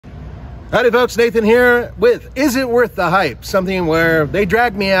Howdy folks, Nathan here with Is It Worth the Hype? Something where they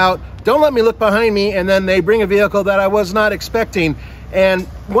drag me out, don't let me look behind me, and then they bring a vehicle that I was not expecting. And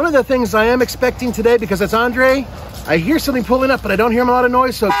one of the things I am expecting today, because it's Andre, I hear something pulling up, but I don't hear a lot of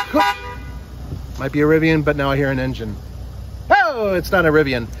noise, so it might be a Rivian, but now I hear an engine. Oh, it's not a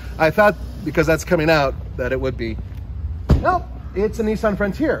Rivian. I thought, because that's coming out, that it would be. Nope, it's a Nissan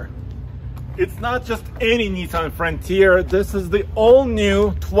Frontier. It's not just any Nissan Frontier. This is the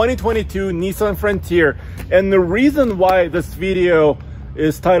all-new 2022 Nissan Frontier. And the reason why this video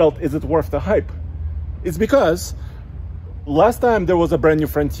is titled, Is It Worth the Hype? Is because last time there was a brand new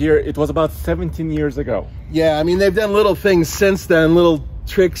Frontier, it was about 17 years ago. Yeah, I mean, they've done little things since then, little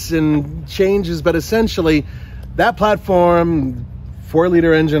tricks and changes, but essentially that platform,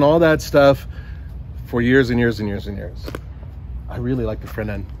 4-liter engine, all that stuff for years and years and years and years. I really like the front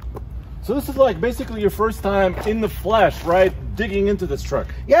end. So this is like basically your first time in the flesh, right? Digging into this truck.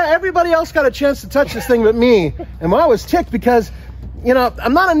 Yeah, everybody else got a chance to touch this thing but me. And I was ticked because, you know,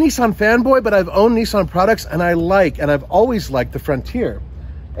 I'm not a Nissan fanboy, but I've owned Nissan products and I've always liked the Frontier.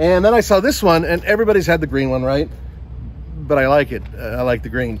 And then I saw this one and everybody's had the green one, right? But I like it. I like the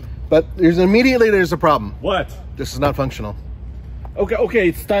green. But there's a problem. What? This is not functional. Okay,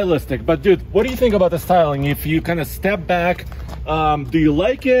 it's stylistic, but dude, what do you think about the styling? If you kind of step back, do you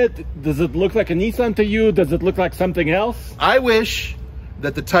like it? Does it look like a Nissan to you? Does it look like something else? I wish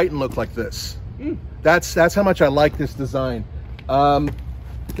that the Titan looked like this. That's how much I like this design.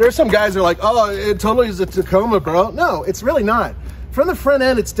 There are some guys that are like, oh, it totally is a Tacoma, bro. No, it's really not. From the front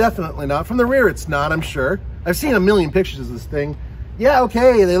end, it's definitely not. From the rear, it's not, I'm sure. I've seen a million pictures of this thing. Yeah,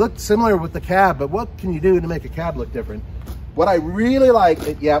 okay, they look similar with the cab, but what can you do to make a cab look different? What I really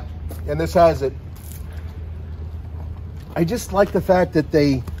like, yep, and this has it, I just like the fact that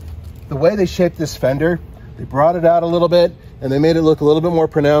the way they shaped this fender, they brought it out a little bit and they made it look a little bit more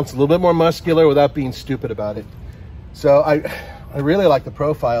pronounced, a little bit more muscular without being stupid about it. So I really like the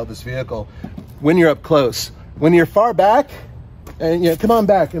profile of this vehicle when you're up close. When you're far back, and come on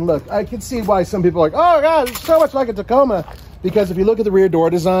back and look, I can see why some people are like, oh God, it's so much like a Tacoma. Because if you look at the rear door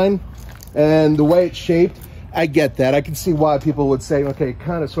design and the way it's shaped, I get that. I can see why people would say, okay, it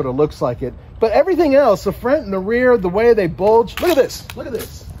kind of sort of looks like it. But everything else, the front and the rear, the way they bulge, look at this. Look at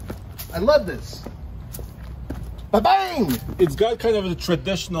this. I love this. Ba-bang! It's got kind of a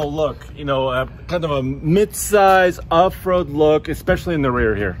traditional look, you know, kind of a mid-size off-road look, especially in the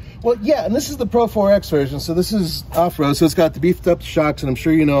rear here. Well, yeah, and this is the Pro 4X version, so this is off-road, so it's got the beefed up shocks, and I'm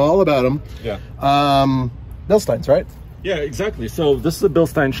sure you know all about them. Yeah. Bilstein's, right? Yeah, exactly. So this is a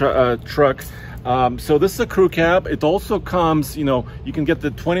Bilstein truck. So this is a crew cab. It also comes, you know, you can get the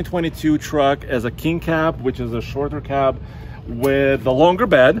 2022 truck as a king cab, which is a shorter cab with a longer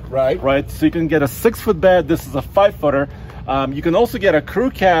bed. Right. So you can get a 6-foot bed. This is a 5-footer. You can also get a crew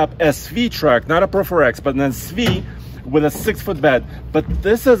cab SV truck, not a Pro 4X, but an SV with a 6-foot bed. But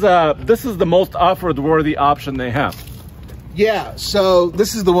this is the most off-road worthy option they have. Yeah, so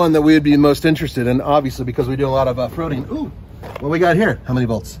this is the one that we would be most interested in, obviously, because we do a lot of off-roading. Ooh, what we got here? How many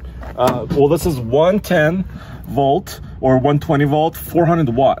volts? Well, this is 110 volt or 120 volt,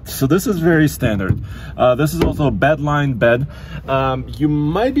 400 watts. So this is very standard. This is also a bedline bed. You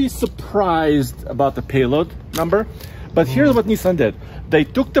might be surprised about the payload number, but here's what Nissan did. They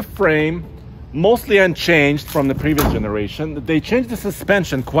took the frame mostly unchanged from the previous generation. They changed the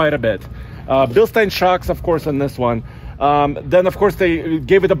suspension quite a bit. Bilstein shocks, of course, on this one. Then, of course, they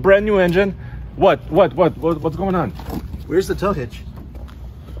gave it a brand new engine. What's going on? Where's the tow hitch?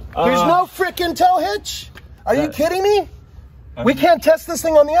 There's no freaking tow hitch. Are you kidding me? We can't test this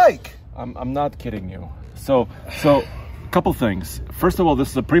thing on the Ike. I'm not kidding you. So a couple things. First of all, this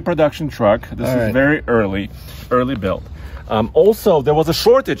is a pre-production truck. This is very early build. Also, there was a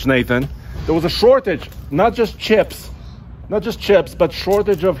shortage, Nathan. There was a shortage, not just chips, but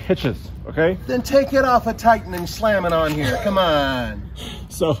shortage of hitches. Okay. Then take it off a Titan and slam it on here. Come on.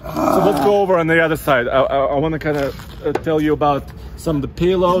 So let's go over on the other side. I want to kind of tell you about some of the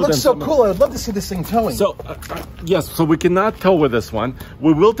payload. It looks so cool. I'd love to see this thing towing. So yes, so we cannot tow with this one.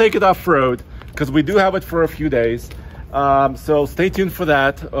 We will take it off-road because we do have it for a few days. So stay tuned for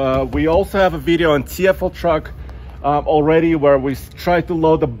that. We also have a video on TFL truck already where we try to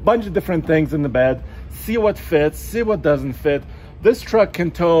load a bunch of different things in the bed, see what fits, see what doesn't fit. This truck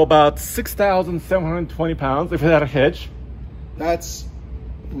can tow about 6,720 pounds if it had a hitch. That's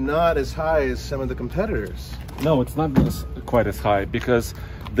not as high as some of the competitors. No, it's not quite as high because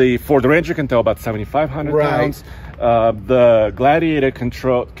the Ford Ranger can tow about 7,500 pounds. The Gladiator can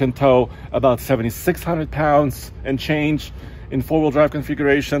tow about 7,600 pounds and change in four-wheel drive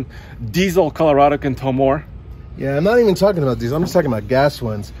configuration. Diesel Colorado can tow more. Yeah, I'm not even talking about these. I'm just talking about gas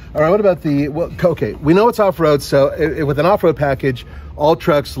ones. All right, what about the, well, okay, we know it's off-road, so with an off-road package, all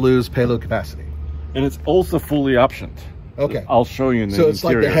trucks lose payload capacity. And it's also fully optioned. Okay. I'll show you in the So it's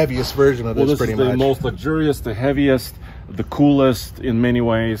interior. like the heaviest version of this, pretty much. This is the most luxurious, the heaviest, the coolest in many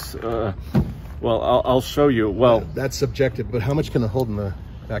ways. Well, I'll show you. Well, that's subjective, but how much can it hold in the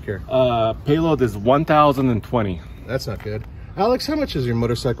back here? Payload is 1,020. That's not good. Alex, how much is your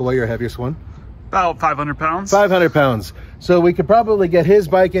motorcycle? What, your heaviest one? About 500 pounds. 500 pounds. So we could probably get his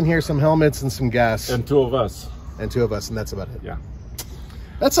bike in here, some helmets and some gas. And two of us. And two of us, and that's about it. Yeah.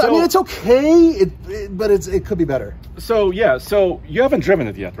 That's, I mean, it's okay, but it could be better. So, yeah, so you haven't driven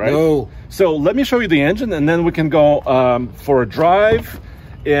it yet, right? No. So let me show you the engine, and then we can go for a drive,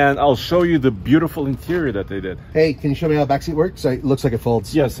 and I'll show you the beautiful interior that they did. Hey, can you show me how the backseat works? It looks like it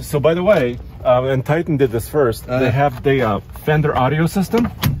folds. Yes, so by the way, and Titan did this first, they have the Fender audio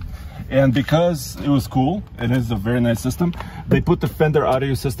system. And because it was cool, it is a very nice system, they put the Fender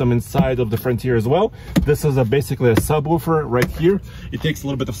audio system inside of the Frontier as well. This is basically a subwoofer right here. It takes a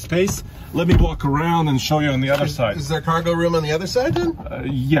little bit of space. Let me walk around and show you on the other side. Is there cargo room on the other side then?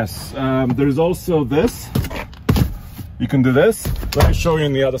 Yes, there's also this. You can do this. Let me show you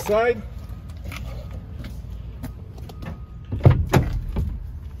on the other side.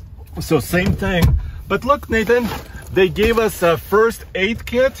 So same thing, but look, Nathan, they gave us a first aid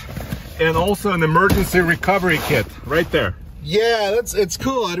kit and also an emergency recovery kit right there. Yeah, it's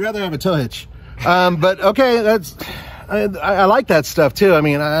cool. I'd rather have a tow hitch. But okay, I like that stuff too. I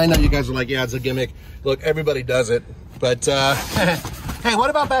mean, I know you guys are like, yeah, it's a gimmick. Look, everybody does it. But hey, what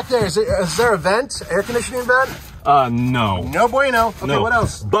about back there? Is there a vent, air conditioning vent? No. No bueno. Okay, no. What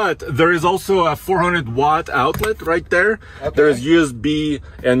else? But there is also a 400-watt outlet right there. Okay. There's USB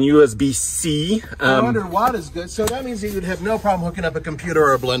and USB-C. 400 watt is good. So that means you would have no problem hooking up a computer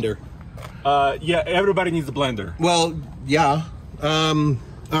or a blender. Yeah, everybody needs a blender. Well, yeah. All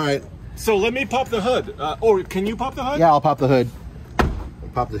right. So let me pop the hood. Or can you pop the hood? Yeah, I'll pop the hood.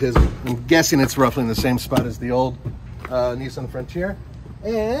 Pop the his. I'm guessing it's roughly in the same spot as the old Nissan Frontier.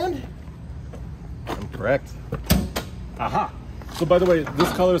 And I'm correct. Aha. So by the way,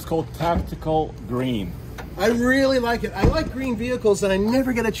 this color is called Tactical Green. I really like it. I like green vehicles and I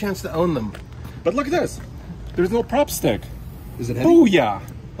never get a chance to own them. But look at this. There's no prop stick. Is it heavy? Oh, yeah.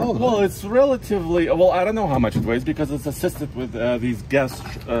 Oh, well, it's relatively, well, I don't know how much it weighs because it's assisted with these gas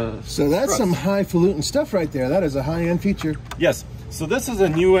so that's struts. Some highfalutin stuff right there. That is a high-end feature. Yes. So this is a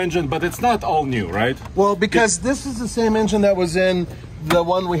new engine, but it's not all new, right? Well, because this is the same engine that was in the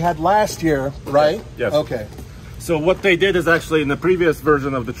one we had last year, right? Yes. Okay. So what they did is actually in the previous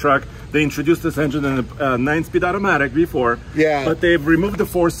version of the truck, they introduced this engine in a 9-speed automatic before. Yeah. But they've removed the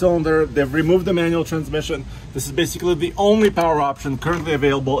 4-cylinder, they've removed the manual transmission. This is basically the only power option currently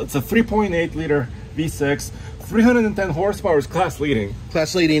available. It's a 3.8-liter V6, 310 horsepower is class leading.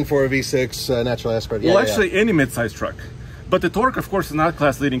 Class leading for a V6 natural aspirated. Well, actually any mid-size truck. But the torque, of course, is not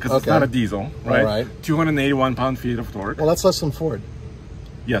class leading because it's not a diesel, right? All right. 281 pound-feet of torque. Well, that's less than Ford.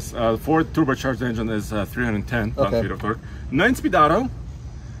 Yes, Ford turbocharged engine is 310 pound-feet of torque. 9-speed auto,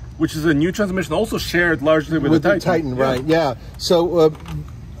 which is a new transmission, also shared largely with the Titan. Right? Yeah. So,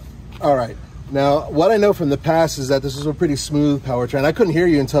 all right. Now, what I know from the past is that this is a pretty smooth powertrain. I couldn't hear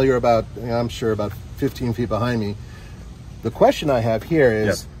you until you're about, I'm sure, about 15 feet behind me. The question I have here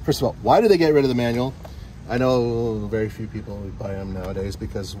is, first of all, why did they get rid of the manual? I know very few people buy them nowadays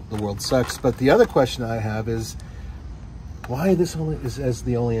because the world sucks. But the other question I have is, why this only is as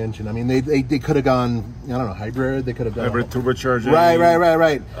the only engine? I mean, they could have gone, I don't know, hybrid. They could have done hybrid turbocharging.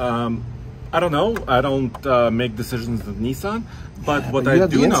 Right. I don't know. I don't make decisions with Nissan. But what I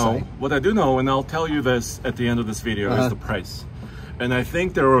do know, and I'll tell you this at the end of this video, is the price. And I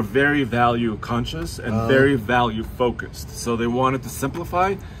think they were very value conscious and very value focused. So they wanted to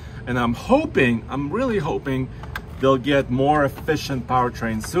simplify. And I'm really hoping they'll get more efficient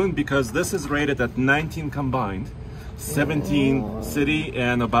powertrains soon because this is rated at 19 combined. 17 city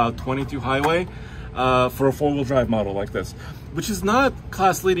and about 22 highway for a four-wheel drive model like this, which is not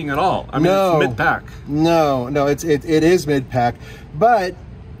class leading at all. I mean, it's mid-pack. No, it is mid-pack, but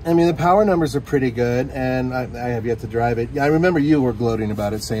I mean the power numbers are pretty good, and I have yet to drive it. I remember you were gloating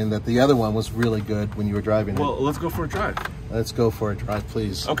about it, saying that the other one was really good when you were driving it. Well, let's go for a drive. Let's go for a drive,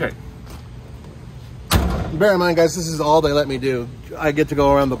 please. Okay. Bear in mind, guys, this is all they let me do. I get to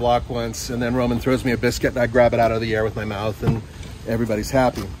go around the block once, and then Roman throws me a biscuit, and I grab it out of the air with my mouth, and everybody's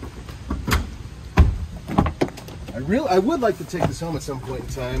happy. I would like to take this home at some point in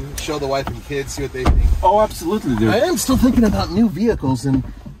time, show the wife and kids, see what they think. Oh, absolutely, dude. I am still thinking about new vehicles, and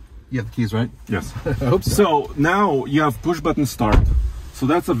you have the keys, right? Yes. I hope so. So now you have push-button start. So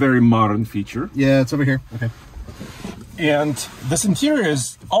that's a very modern feature. Yeah, it's over here. Okay. And this interior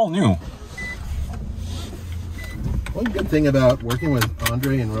is all new. One good thing about working with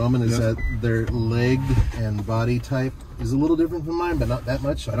Andre and Roman is that their leg and body type is a little different from mine, but not that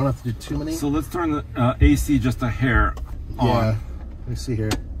much. So I don't have to do too many. So let's turn the AC just a hair on. Yeah, let me see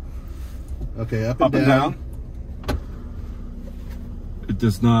here. Okay, up and down. It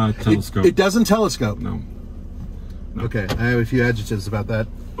does not telescope. It doesn't telescope. No. Okay, I have a few adjectives about that.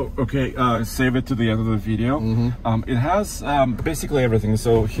 Okay, save it to the end of the video. It has basically everything.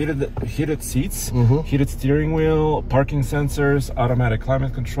 So heated seats, heated steering wheel, parking sensors, automatic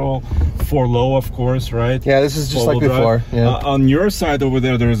climate control, 4-low, of course, right? Yeah, this is just like before. Yeah. On your side over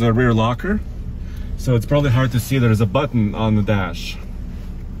there, there's a rear locker. So it's probably hard to see. There's a button on the dash.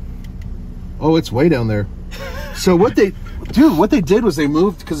 Oh, it's way down there. So what they did was they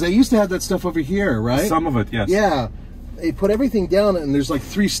moved, because they used to have that stuff over here, right? Some of it, yes. Yeah. They put everything down, and there's like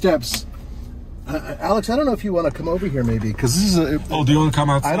 3 steps. Alex, I don't know if you want to come over here, maybe, because this is a... Oh, do you want to come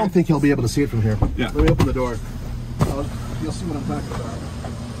outside? I don't think he'll be able to see it from here. Yeah. Let me open the door. You'll see what I'm talking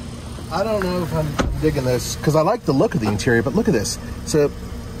about. I don't know if I'm digging this, because I like the look of the interior, but look at this. So,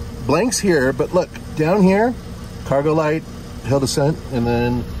 blanks here, but look, down here, cargo light, hill descent, and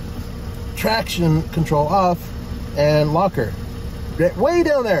then traction control off, and locker. Way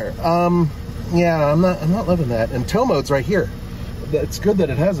down there. Yeah, I'm not loving that. And tow mode's right here. It's good that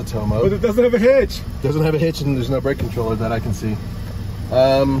it has a tow mode. But it doesn't have a hitch. Doesn't have a hitch, and there's no brake controller that I can see.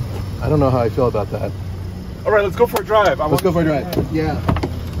 I don't know how I feel about that. All right, let's go for a drive. Let's go for a drive. Yeah.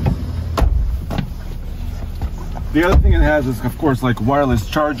 The other thing it has is, of course, like wireless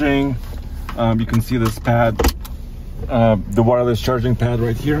charging. You can see this pad, the wireless charging pad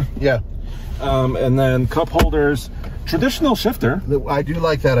right here. Yeah. And then cup holders. Traditional shifter. I do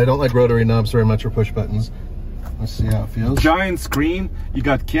like that. I don't like rotary knobs very much or push buttons. Let's see how it feels. Giant screen. You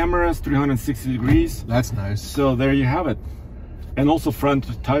got cameras, 360 degrees. That's nice. So there you have it. And also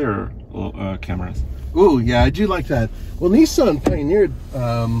front tire cameras. Ooh, yeah, I do like that. Well, Nissan pioneered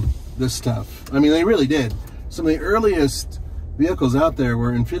this stuff. I mean, they really did. Some of the earliest vehicles out there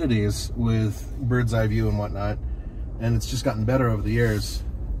were Infinities with bird's eye view and whatnot. And it's just gotten better over the years.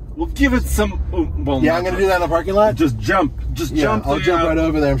 We'll give it some... well, yeah, I'm going to do that in the parking lot. Just jump. Just jump. I'll jump right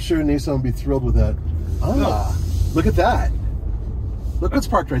over there. I'm sure Nissan will be thrilled with that. Ah, look at that. Look what's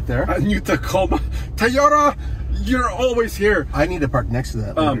parked right there. A new Tacoma. Toyota, you're always here. I need to park next to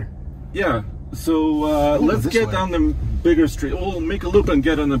that later. Yeah. So let's get down the bigger street. We'll make a loop and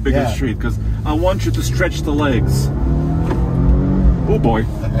get on the bigger street, because I want you to stretch the legs. Oh, boy.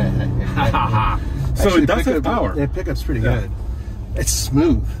 So actually, it does have power. The pickup's pretty good. It's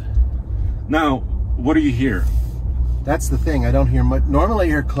smooth. Now, what do you hear? That's the thing. I don't hear much. Normally I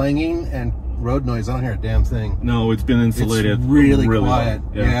hear clanging and road noise. I don't hear a damn thing. No, it's been insulated. It's really quiet.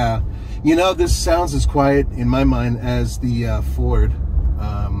 Well. Yeah. You know, this sounds as quiet in my mind as the Ford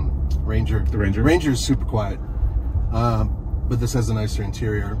Ranger. The Ranger? Ranger is super quiet. But this has a nicer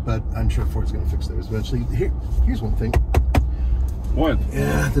interior. But I'm sure Ford's going to fix theirs eventually. Here's one thing. What?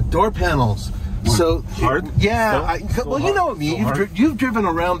 Yeah, the door panels. So hard? Yeah. Well, you know me. You've driven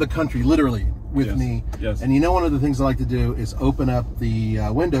around the country literally with me. Yes. And you know one of the things I like to do is open up the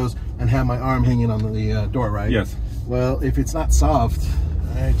windows and have my arm hanging on the door, right? Yes. Well, if it's not soft,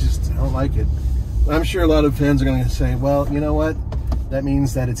 I don't like it. I'm sure a lot of fans are going to say, well, you know what? That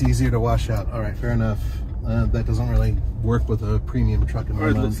means that it's easier to wash out. All right, fair enough. That doesn't really work with a premium truck in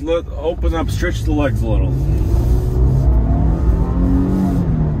my mind. Let's open up, stretch the legs a little.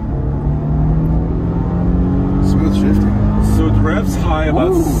 Shifting. So it revs high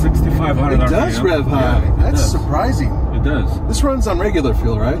about 6,500 RPM. It does rev high. Yeah, that's surprising. It does. This runs on regular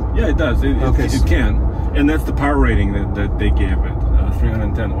fuel, right? Yeah, it does. It can. And that's the power rating that they gave it,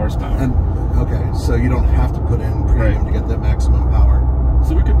 310 horsepower. Okay, so you don't have to put in premium to get that maximum power.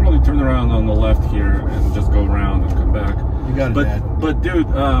 So we could probably turn around on the left here and just go around and come back. You got it, Dad. But dude,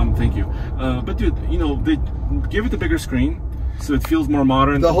 thank you. But dude, you know, they give it the bigger screen, so it feels more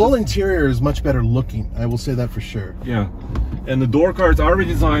modern. The whole interior is much better looking. I will say that for sure. Yeah. And the door cards are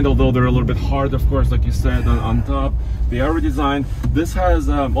redesigned, although they're a little bit hard, of course, like you said, on top. They are redesigned. This has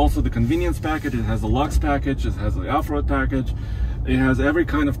also the convenience package. It has the Lux package. It has the off-road package. It has every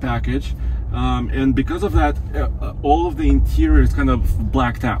kind of package. And because of that, all of the interior is kind of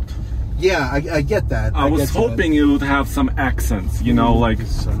blacked out. Yeah, I get that. I was hoping you would have some accents, you know, like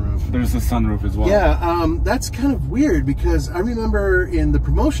sunroof. There's a sunroof as well. Yeah, that's kind of weird because I remember in the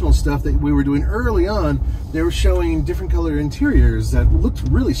promotional stuff that we were doing early on, they were showing different color interiors that looked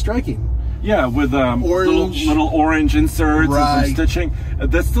really striking. Yeah, with Orange. little orange inserts Right. and some stitching.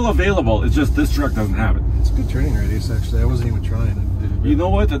 That's still available. It's just this truck doesn't have it. It's a good turning radius, actually. I wasn't even trying. You know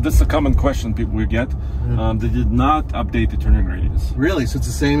what? This is a common question people will get. They did not update the turning radius. Really? So it's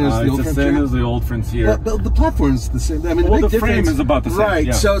the same as the old It's the Frontier? same as the old Frontier. But the platform's the same. I mean, Well, the big the frame difference- is about the same, Right.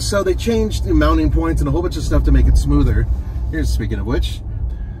 yeah. So they changed the mounting points and a whole bunch of stuff to make it smoother. Here's, speaking of which,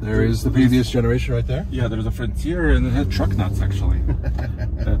 there is the previous generation right there. Yeah, there's a Frontier and it had truck nuts actually.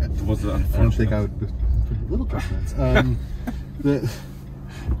 That was unfortunate. I don't think I would put little truck nuts.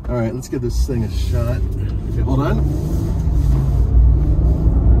 All right, let's give this thing a shot. Okay, hold on.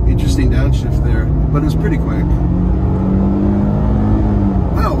 Interesting downshift there, but it was pretty quick.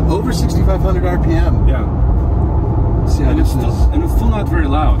 Wow, over 6,500 RPM. Yeah. Let's see how And it's this is. still not very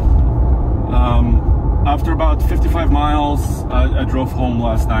loud. After about 55 miles, I drove home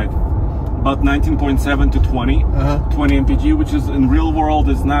last night. About 19.7 to 20, 20 mpg, which is in real world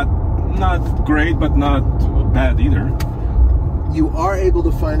is not great, but not bad either. You are able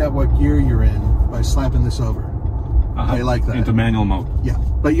to find out what gear you're in by slapping this over. I like that. Into manual mode. Yeah,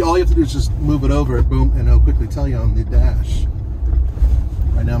 but all you have to do is just move it over, boom, and it'll quickly tell you on the dash.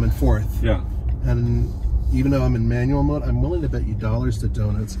 Right now I'm in fourth. Yeah. And even though I'm in manual mode, I'm willing to bet you dollars to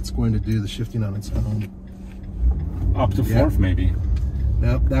donuts it's going to do the shifting on its own. Up to fourth, maybe.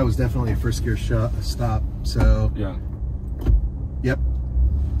 Nope, that was definitely a first gear stop. So, Yeah. yep.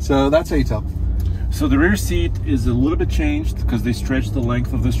 So that's how you tell. So the rear seat is a little bit changed because they stretched the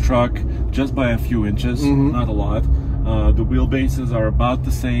length of this truck just by a few inches, not a lot. The wheelbases are about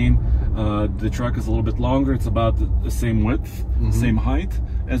the same. The truck is a little bit longer. It's about the same width, same height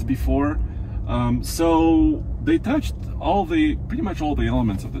as before. So they touched pretty much all the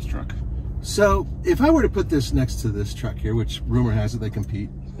elements of this truck. So if I were to put this next to this truck here, which rumor has it they compete.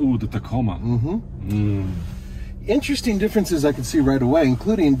 Ooh, the Tacoma. Interesting differences I can see right away,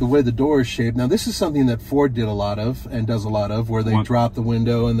 including the way the door is shaped. Now, this is something that Ford did a lot of and does a lot of, where they drop the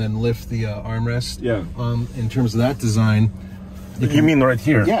window and then lift the armrest. Yeah. In terms of that design. You mean right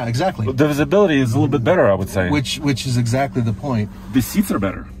here? Yeah, exactly. The visibility is a little bit better, I would say. Which is exactly the point. The seats are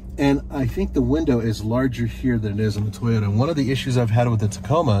better. And I think the window is larger here than it is on the Toyota. And one of the issues I've had with the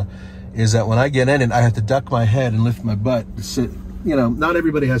Tacoma is that when I get in it, I have to duck my head and lift my butt to sit. You know, not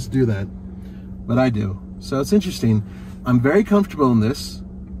everybody has to do that, but I do. So it's interesting. I'm very comfortable in this.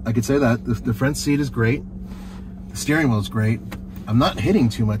 I could say that. The front seat is great. The steering wheel is great. I'm not hitting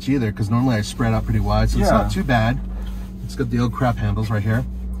too much either because normally I spread out pretty wide, so it's not too bad. It's got the old crap handles right here.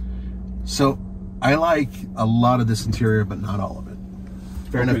 So I like a lot of this interior, but not all of it.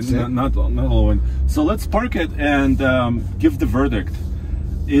 Fair enough to say. Not all of it. So let's park it and give the verdict.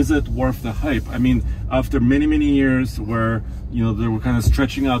 Is it worth the hype? I mean, after many years where, you know, they were kind of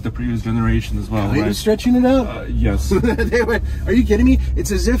stretching out the previous generation as well, Are they stretching it out? Yes. Are you kidding me?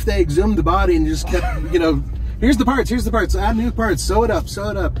 It's as if they exhumed the body and just kept, you know, here's the parts, add new parts, sew it up.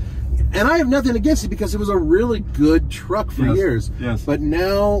 And I have nothing against it because it was a really good truck for years. Yes. But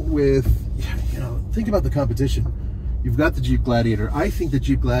now with, you know, think about the competition. You've got the Jeep Gladiator. I think the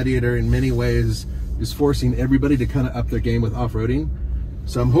Jeep Gladiator in many ways is forcing everybody to kind of up their game with off-roading.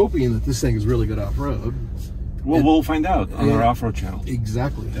 So I'm hoping that this thing is really good off-road. Well, we'll find out on our off-road channel.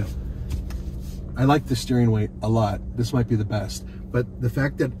 Exactly. Yeah. I like the steering weight a lot. This might be the best. But the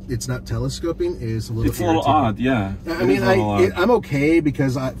fact that it's not telescoping is a little It's a little odd, yeah. I mean, I'm okay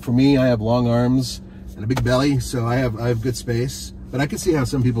because for me, I have long arms and a big belly, so I have good space. But I can see how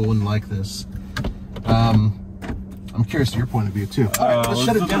some people wouldn't like this. I'm curious to your point of view too. All right, let's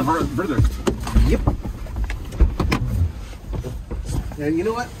shut it down. Verdict. Yep. And you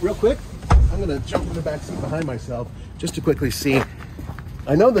know what? Real quick, I'm gonna jump in the back seat behind myself just to quickly see.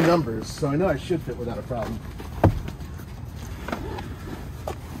 I know the numbers, so I know I should fit without a problem.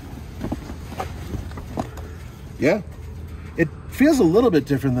 Yeah, it feels a little bit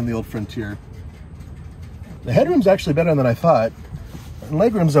different than the old Frontier. The headroom's actually better than I thought. And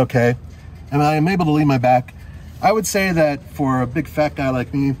legroom's okay. And I am able to lean my back. I would say that for a big fat guy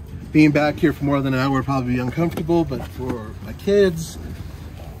like me, being back here for more than an hour would probably be uncomfortable, but for my kids,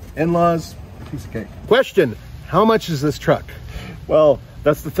 in-laws, piece of cake. Question, how much is this truck? Well,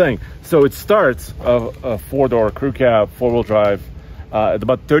 that's the thing. So it starts a four-door crew cab, four-wheel drive, at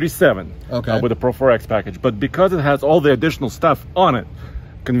about 37 with a Pro 4X package. But because it has all the additional stuff on it,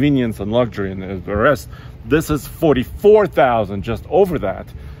 convenience and luxury and the rest, this is 44,000, just over that,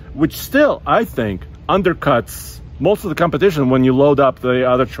 which still, I think, undercuts most of the competition when you load up the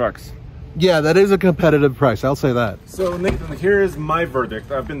other trucks. Yeah, that is a competitive price, I'll say that. So Nathan, here is my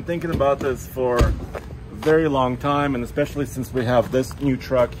verdict. I've been thinking about this for a very long time, and especially since we have this new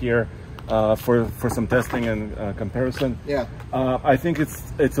truck here for some testing and comparison. Yeah. I think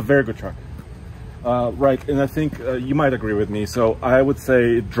it's a very good truck. Right, and I think you might agree with me. So I would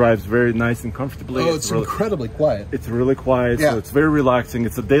say it drives very nice and comfortably. Oh, it's really, incredibly quiet. It's really quiet, so it's very relaxing.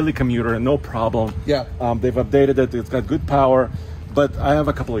 It's a daily commuter, no problem. Yeah. They've updated it. It's got good power, but I have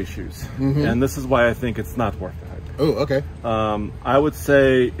a couple issues, and this is why I think it's not worth the hype. Oh, okay. I would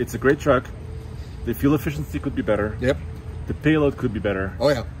say it's a great truck. The fuel efficiency could be better. Yep. The payload could be better. Oh,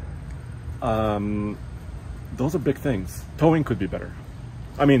 yeah. Those are big things. Towing could be better.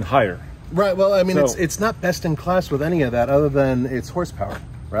 I mean, higher. Right. Well, I mean, it's not best in class with any of that other than its horsepower,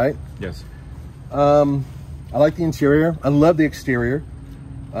 right? Yes. I like the interior. I love the exterior.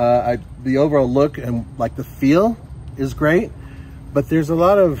 The overall look and like the feel is great, but there's a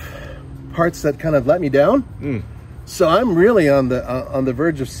lot of parts that kind of let me down. So I'm really on the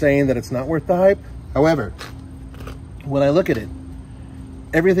verge of saying that it's not worth the hype. However, when I look at it,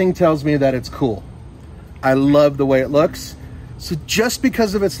 everything tells me that it's cool. I love the way it looks. So just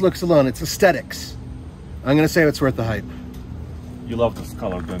because of its looks alone, its aesthetics, I'm going to say it's worth the hype. You love this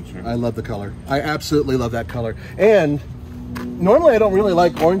color, don't you? I love the color. I absolutely love that color. And normally I don't really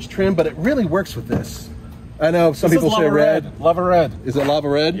like orange trim, but it really works with this. I know some people say red. Lava red. Is it lava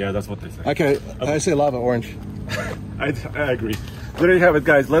red? Yeah, that's what they say. Okay, I say lava orange. I agree. There you have it,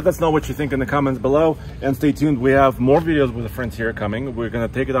 guys. Let us know what you think in the comments below, and stay tuned. We have more videos with the friends here coming. We're going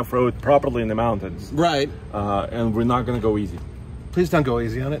to take it off-road properly in the mountains. Right. And we're not going to go easy. Please don't go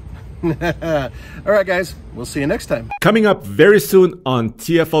easy on it. All right, guys. We'll see you next time. Coming up very soon on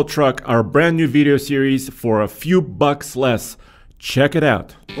TFL Truck, our brand new video series for a few bucks less. Check it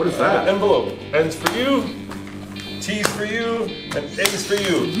out. What is that? Envelope. N's for you, T's for you, and A's for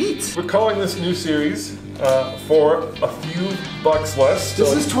you. Sweet. We're calling this new series for a few bucks less.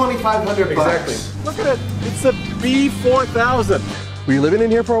 This is $2,500 bucks. Exactly. Look at it. It's a B4000. Were you living in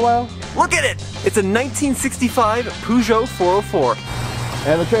here for a while? Look at it! It's a 1965 Peugeot 404.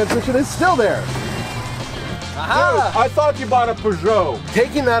 And the transmission is still there. Aha! I thought you bought a Peugeot.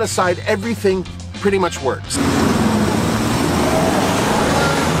 Taking that aside, everything pretty much works.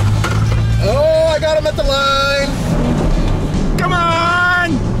 Oh, I got him at the line. Come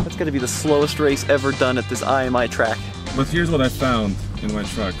on! That's gonna be the slowest race ever done at this IMI track. But here's what I found in my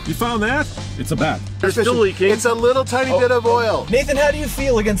truck. You found that? It's a bat. It's still leaking. It's a little tiny bit of oil. Nathan, how do you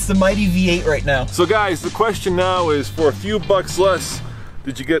feel against the mighty V8 right now? So guys, the question now is, for a few bucks less,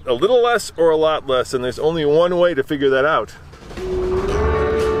 did you get a little less or a lot less? And there's only one way to figure that out.